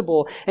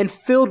inexpressible and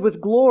filled with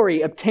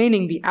glory,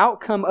 obtaining the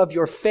outcome of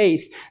your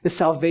faith, the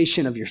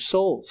salvation of your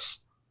souls.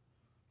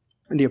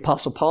 And the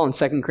Apostle Paul in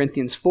 2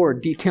 Corinthians 4,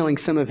 detailing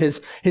some of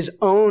his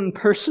own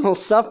personal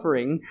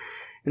suffering,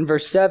 in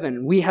verse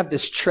 7, we have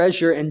this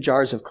treasure in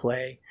jars of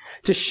clay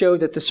to show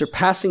that the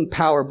surpassing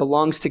power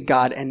belongs to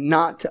God and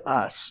not to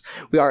us.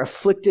 We are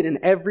afflicted in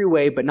every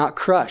way, but not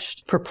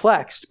crushed,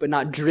 perplexed, but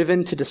not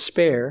driven to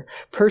despair,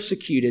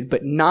 persecuted,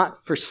 but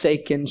not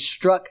forsaken,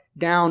 struck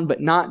down, but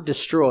not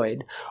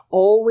destroyed,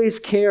 always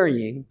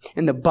carrying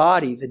in the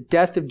body the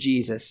death of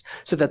Jesus,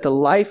 so that the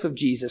life of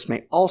Jesus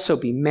may also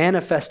be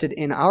manifested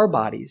in our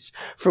bodies.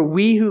 For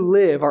we who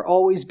live are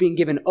always being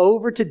given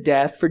over to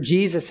death for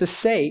Jesus'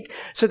 sake,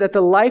 so that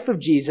the life of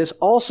Jesus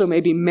also may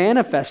be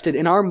manifested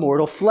in our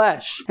mortal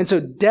flesh. And so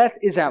death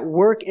is at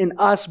work in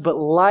us, but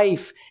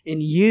life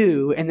in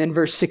you. And then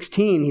verse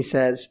 16, he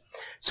says,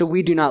 so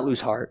we do not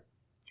lose heart.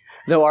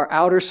 Though our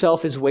outer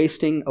self is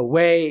wasting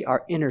away,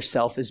 our inner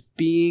self is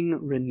being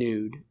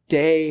renewed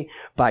day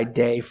by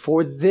day.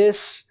 For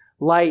this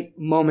light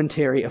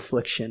momentary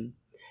affliction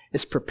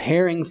is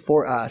preparing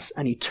for us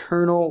an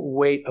eternal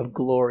weight of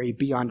glory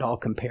beyond all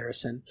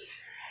comparison.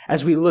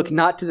 As we look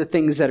not to the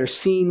things that are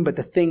seen, but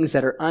the things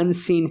that are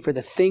unseen. For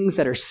the things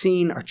that are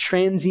seen are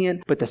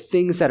transient, but the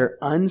things that are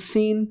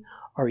unseen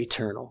are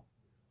eternal.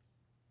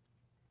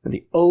 And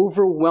the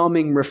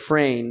overwhelming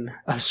refrain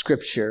of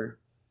Scripture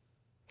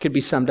could be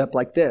summed up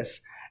like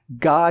this: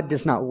 God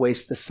does not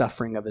waste the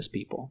suffering of his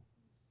people.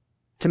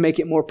 To make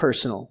it more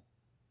personal,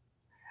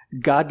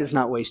 God does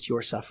not waste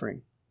your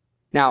suffering.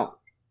 Now,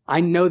 I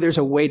know there's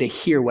a way to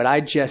hear what I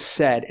just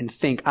said and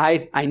think,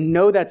 I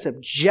know that's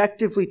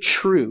objectively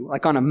true,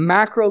 like on a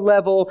macro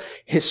level,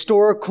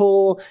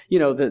 historical,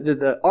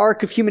 the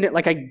arc of human,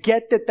 like I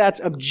get that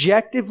that's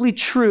objectively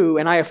true,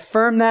 and I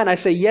affirm that, and I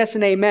say yes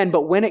and amen,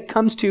 but when it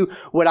comes to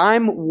what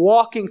I'm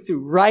walking through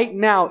right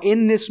now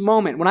in this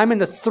moment, when I'm in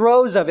the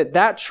throes of it,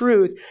 that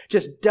truth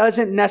just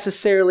doesn't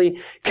necessarily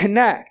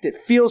connect. It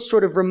feels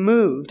sort of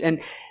removed.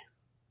 And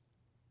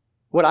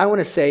what I want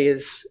to say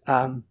is,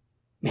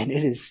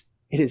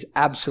 it is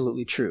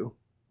absolutely true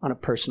on a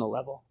personal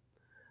level,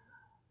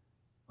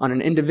 on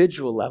an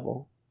individual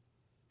level.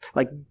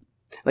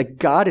 Like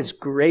God is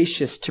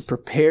gracious to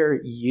prepare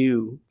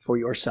you for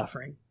your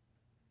suffering.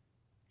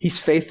 He's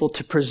faithful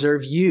to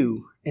preserve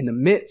you in the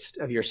midst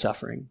of your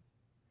suffering.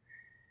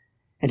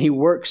 And he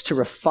works to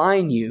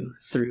refine you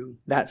through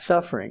that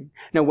suffering.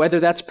 Now, whether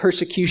that's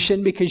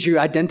persecution because you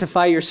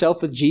identify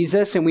yourself with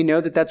Jesus, and we know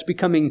that that's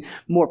becoming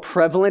more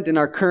prevalent in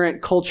our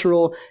current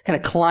cultural kind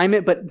of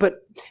climate, but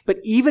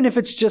even if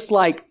it's just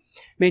like,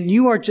 man,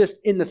 you are just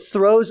in the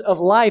throes of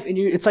life, and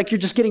it's like you're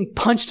just getting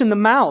punched in the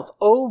mouth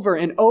over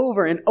and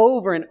over and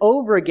over and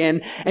over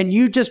again, and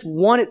you just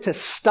want it to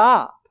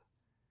stop.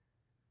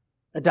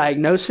 A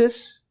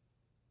diagnosis,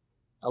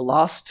 a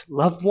lost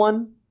loved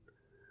one,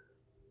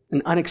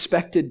 an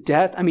unexpected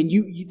death. I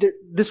mean,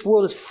 this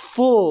world is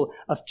full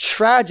of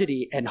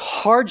tragedy and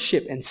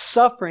hardship and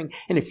suffering.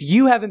 And if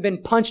you haven't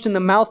been punched in the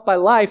mouth by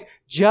life,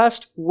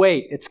 just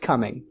wait. It's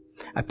coming.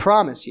 I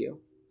promise you.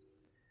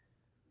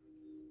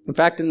 In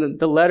fact, in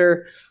the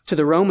letter to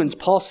the Romans,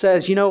 Paul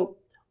says,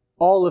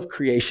 all of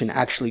creation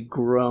actually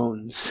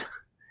groans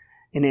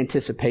in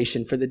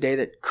anticipation for the day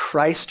that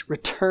Christ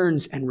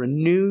returns and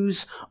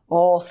renews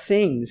all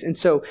things. And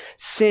so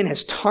sin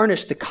has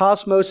tarnished the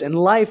cosmos, and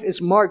life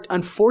is marked,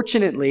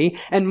 unfortunately,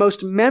 and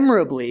most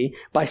memorably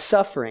by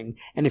suffering.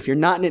 And if you're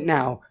not in it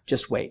now,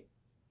 just wait.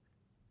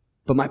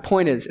 But my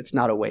point is, it's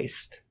not a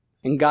waste.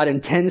 And God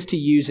intends to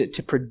use it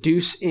to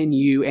produce in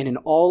you and in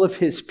all of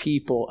his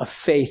people a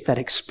faith that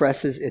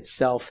expresses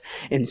itself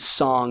in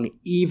song,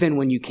 even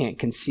when you can't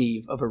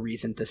conceive of a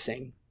reason to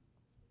sing.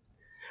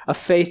 A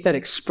faith that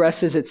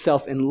expresses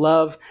itself in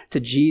love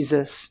to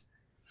Jesus,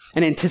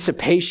 an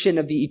anticipation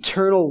of the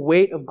eternal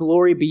weight of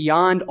glory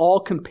beyond all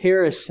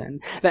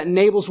comparison, that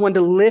enables one to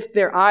lift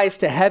their eyes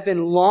to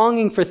heaven,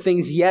 longing for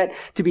things yet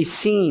to be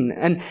seen,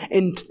 and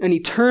an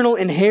eternal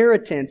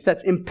inheritance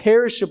that's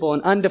imperishable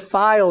and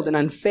undefiled and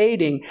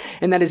unfading,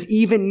 and that is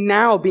even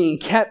now being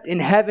kept in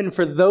heaven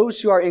for those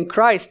who are in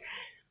Christ.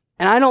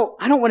 And I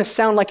don't want to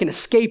sound like an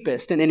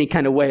escapist in any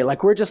kind of way,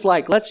 like we're just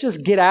like, let's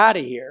just get out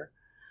of here.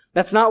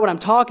 That's not what I'm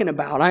talking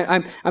about.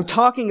 I'm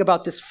talking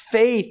about this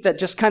faith that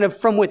just kind of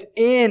from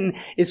within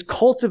is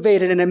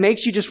cultivated, and it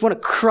makes you just want to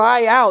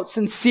cry out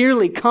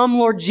sincerely, "Come,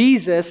 Lord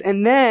Jesus,"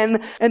 and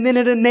then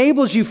it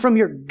enables you from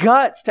your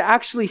guts to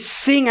actually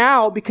sing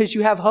out because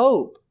you have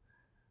hope.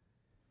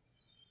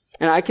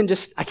 And I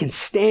can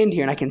stand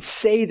here and I can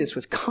say this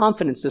with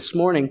confidence this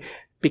morning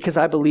because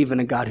I believe in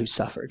a God who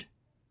suffered.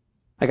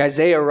 Like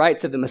Isaiah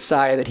writes of the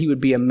Messiah, that he would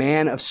be a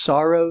man of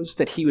sorrows,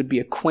 that he would be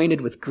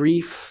acquainted with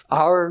grief,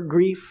 our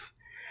grief,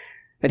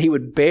 that he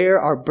would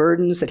bear our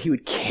burdens, that he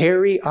would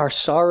carry our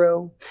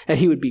sorrow, that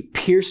he would be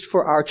pierced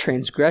for our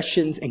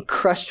transgressions and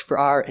crushed for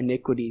our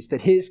iniquities,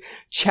 that his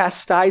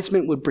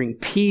chastisement would bring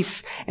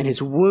peace and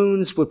his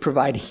wounds would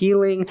provide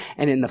healing.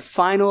 And in the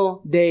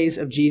final days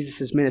of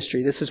Jesus'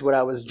 ministry, this is what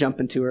I was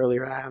jumping to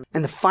earlier.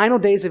 In the final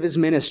days of his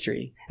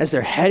ministry, as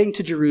they're heading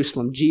to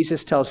Jerusalem,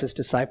 Jesus tells his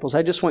disciples,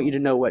 I just want you to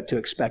know what to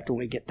expect when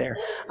we get there.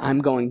 I'm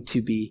going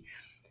to be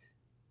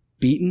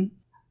beaten.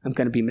 I'm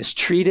going to be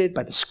mistreated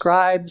by the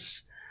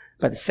scribes,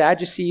 by the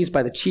Sadducees,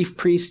 by the chief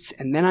priests,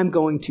 and then I'm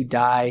going to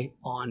die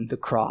on the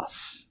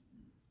cross.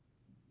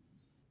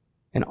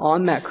 And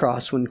on that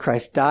cross, when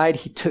Christ died,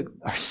 he took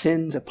our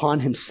sins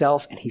upon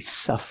himself and he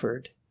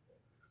suffered.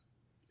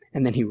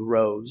 And then he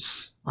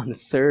rose on the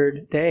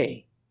third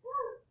day.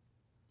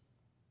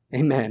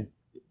 Amen.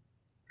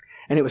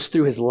 And it was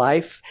through his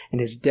life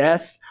and his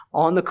death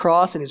on the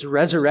cross and his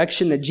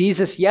resurrection that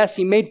Jesus, yes,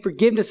 he made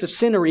forgiveness of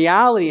sin a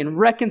reality and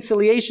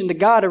reconciliation to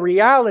God a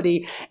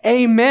reality.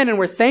 Amen. And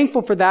we're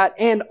thankful for that.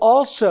 And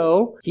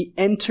also, he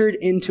entered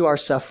into our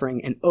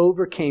suffering and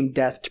overcame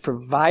death to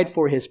provide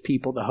for his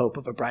people the hope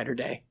of a brighter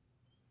day.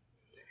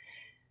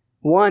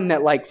 One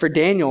that, like for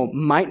Daniel,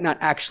 might not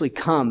actually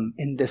come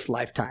in this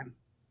lifetime,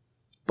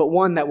 but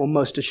one that will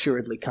most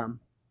assuredly come.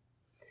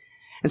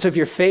 And so if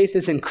your faith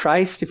is in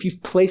Christ, if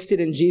you've placed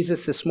it in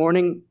Jesus this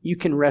morning, you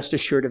can rest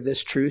assured of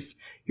this truth.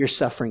 Your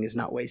suffering is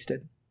not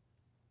wasted.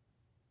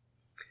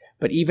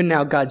 But even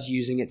now, God's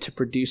using it to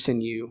produce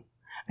in you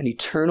an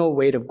eternal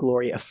weight of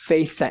glory, a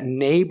faith that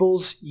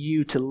enables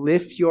you to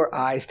lift your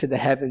eyes to the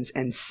heavens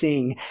and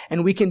sing.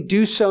 And we can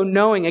do so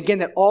knowing, again,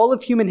 that all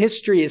of human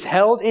history is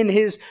held in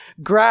his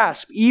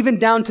grasp, even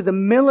down to the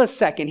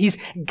millisecond. He's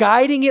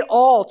guiding it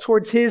all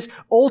towards his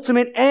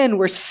ultimate end,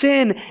 where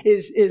sin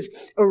is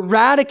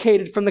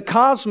eradicated from the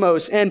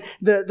cosmos and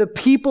the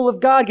people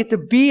of God get to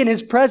be in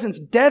his presence.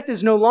 Death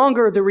is no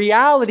longer the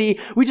reality.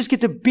 We just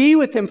get to be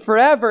with him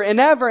forever and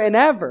ever and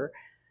ever.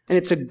 And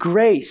it's a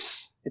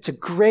grace. It's a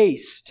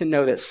grace to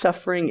know that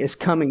suffering is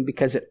coming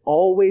because it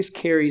always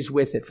carries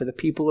with it, for the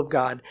people of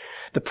God,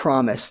 the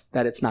promise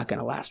that it's not going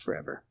to last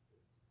forever.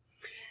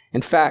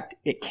 In fact,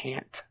 it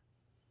can't.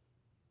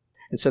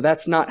 And so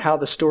that's not how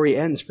the story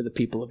ends for the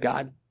people of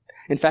God.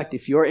 In fact,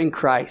 if you're in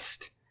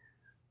Christ,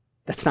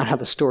 that's not how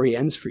the story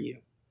ends for you.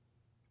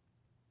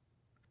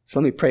 So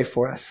let me pray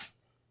for us.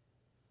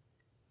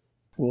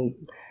 We'll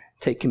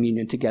take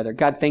communion together.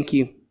 God, thank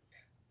you.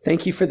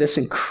 Thank you for this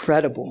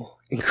incredible,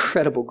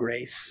 incredible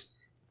grace.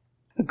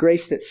 A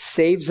grace that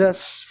saves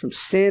us from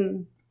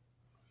sin.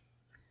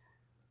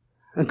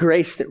 A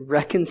grace that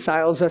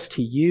reconciles us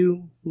to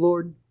you,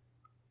 Lord.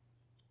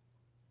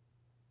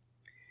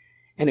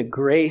 And a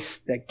grace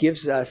that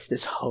gives us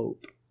this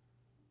hope.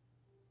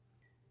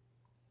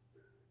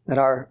 That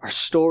our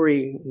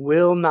story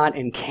will not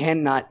and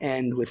cannot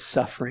end with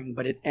suffering,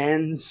 but it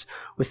ends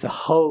with the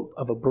hope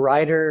of a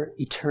brighter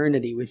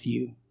eternity with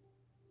you.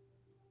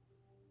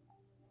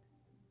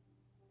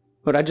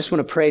 Lord, I just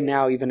want to pray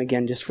now, even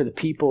again, just for the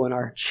people in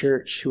our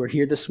church who are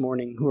here this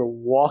morning, who are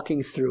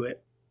walking through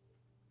it,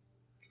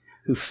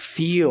 who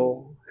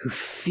feel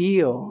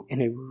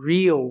in a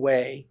real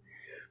way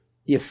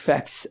the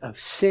effects of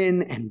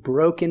sin and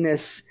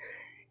brokenness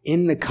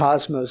in the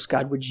cosmos.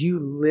 God, would you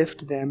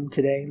lift them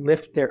today?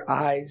 Lift their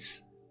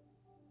eyes.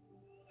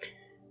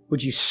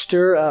 Would you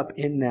stir up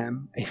in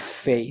them a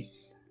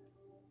faith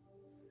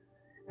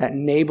that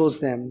enables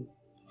them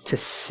to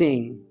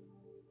sing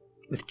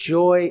with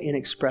joy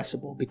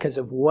inexpressible because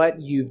of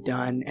what you've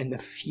done and the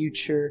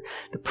future,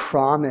 the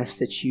promise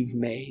that you've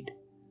made.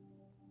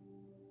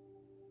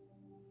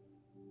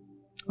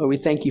 Lord, we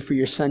thank you for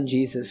your Son,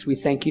 Jesus. We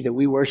thank you that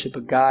we worship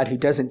a God who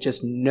doesn't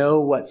just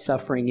know what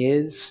suffering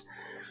is,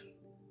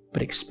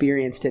 but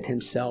experienced it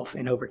himself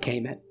and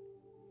overcame it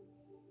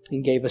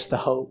and gave us the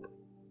hope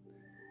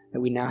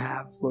that we now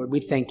have. Lord, we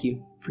thank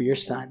you for your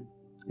Son.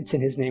 It's in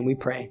his name we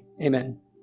pray. Amen.